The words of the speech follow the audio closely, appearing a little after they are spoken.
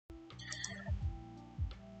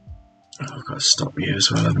I've got to stop you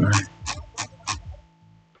as well, haven't I?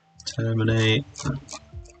 Terminate.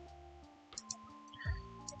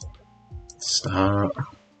 Start.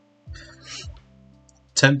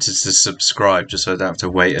 Tempted to subscribe just so I don't have to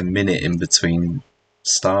wait a minute in between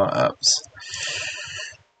startups.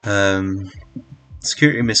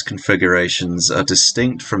 Security misconfigurations are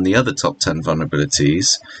distinct from the other top 10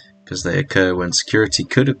 vulnerabilities because they occur when security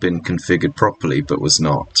could have been configured properly but was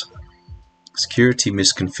not. Security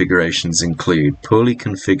misconfigurations include poorly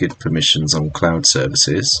configured permissions on cloud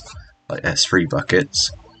services, like S3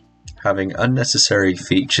 buckets, having unnecessary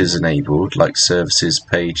features enabled, like services,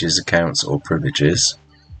 pages, accounts, or privileges,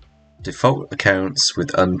 default accounts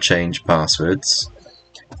with unchanged passwords,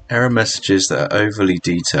 error messages that are overly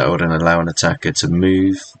detailed and allow an attacker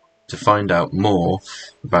to find out more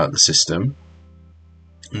about the system,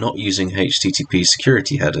 not using HTTP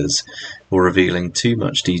security headers, or revealing too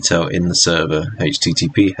much detail in the server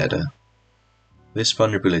HTTP header. This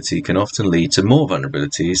vulnerability can often lead to more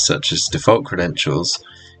vulnerabilities, such as default credentials,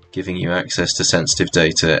 giving you access to sensitive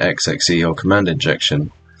data, XXE, or command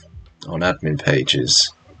injection on admin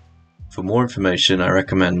pages. For more information, I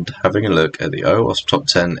recommend having a look at the OWASP Top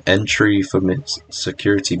 10 entry for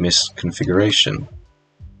security misconfiguration.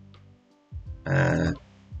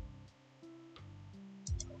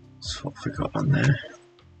 So what have we got on there?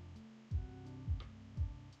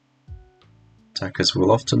 Attackers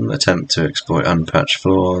will often attempt to exploit unpatched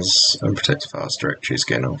flaws, unprotected files, directories,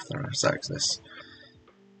 gain unauthorized access.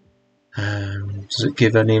 Does it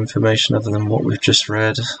give any information other than what we've just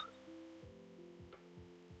read?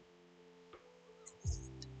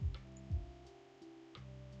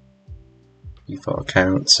 Default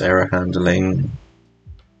accounts, error handling,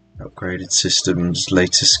 upgraded systems,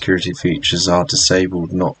 latest security features are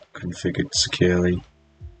disabled, not configured securely.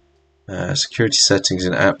 Security settings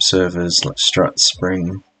in app servers like Strut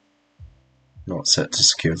Spring, not set to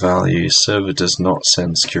secure values. Server does not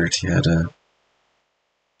send security header.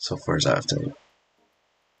 Software is out of date.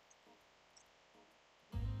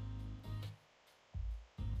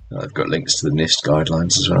 I've got links to the NIST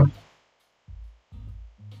guidelines as well.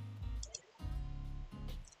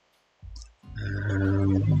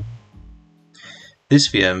 This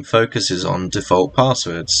VM focuses on default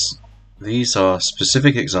passwords. These are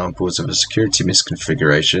specific examples of a security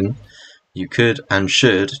misconfiguration. You could and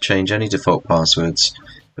should change any default passwords,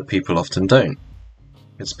 but people often don't.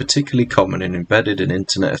 It's particularly common in embedded and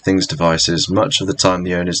Internet of Things devices. Much of the time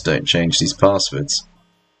the owners don't change these passwords.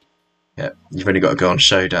 Yeah, you've only got to go on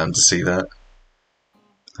Showdown to see that.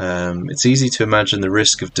 It's easy to imagine the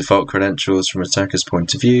risk of default credentials from an attacker's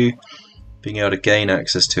point of view. Being able to gain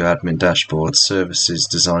access to admin dashboards, services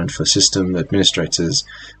designed for system administrators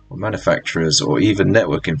or manufacturers, or even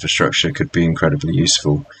network infrastructure could be incredibly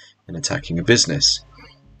useful in attacking a business.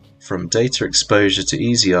 From data exposure to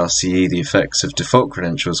easy RCE, the effects of default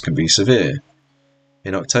credentials can be severe.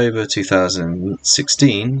 In October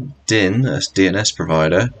 2016, DIN, a DNS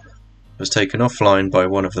provider, was taken offline by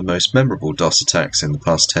one of the most memorable DOS attacks in the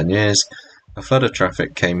past 10 years. A flood of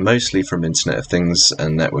traffic came mostly from Internet of Things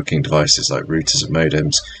and networking devices like routers and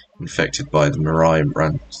modems infected by the Mirai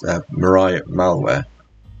malware.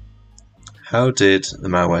 How did the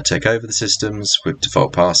malware take over the systems with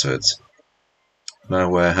default passwords?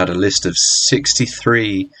 Malware had a list of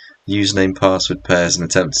 63 username password pairs and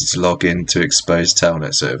attempted to log in to expose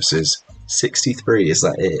telnet services. 63, is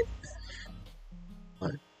that it?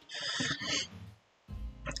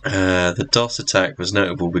 The DOS attack was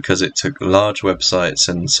notable because it took large websites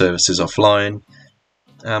and services offline.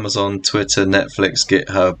 Amazon, Twitter, Netflix,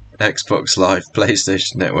 GitHub, Xbox Live,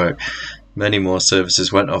 PlayStation Network, many more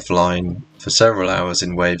services went offline for several hours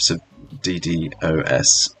in waves of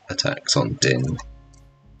DDoS attacks on DIN.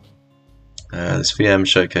 This VM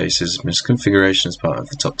showcases misconfiguration as part of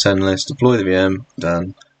the top 10 list. Deploy the VM,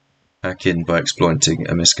 done. Hack in by exploiting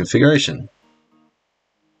a misconfiguration.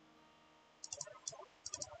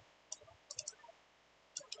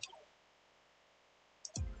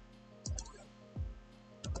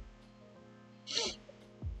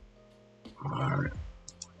 Alright.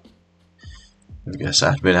 I guess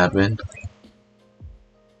admin.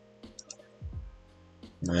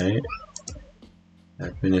 No.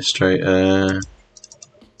 Administrator.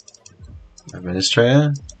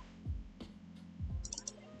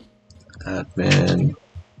 Admin.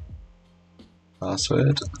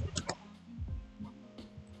 Password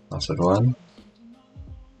 1.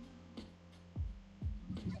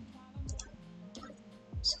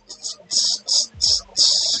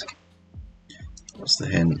 What's the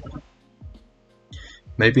hint?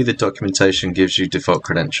 Maybe the documentation gives you default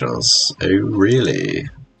credentials. Oh, really?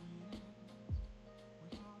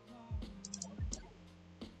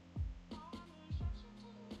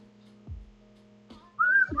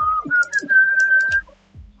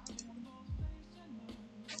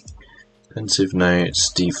 Pensive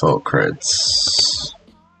notes, default creds.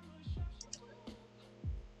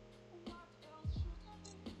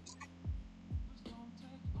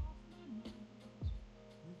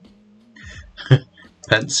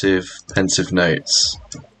 Pensive notes.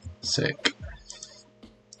 Sick.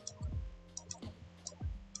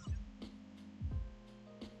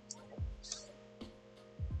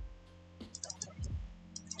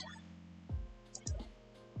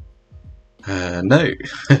 No,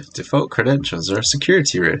 default credentials are a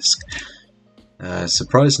security risk.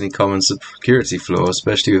 Surprisingly common security flaw,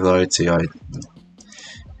 especially with IT. I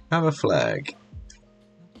have a flag.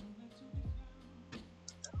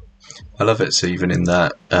 I love it. So even in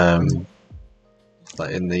that,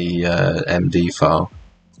 like in the MD file.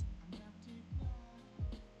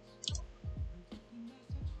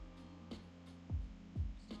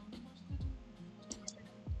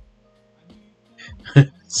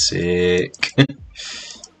 Sick.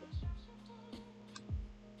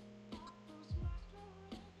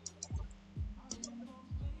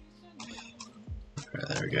 Right,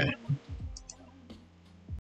 there we go.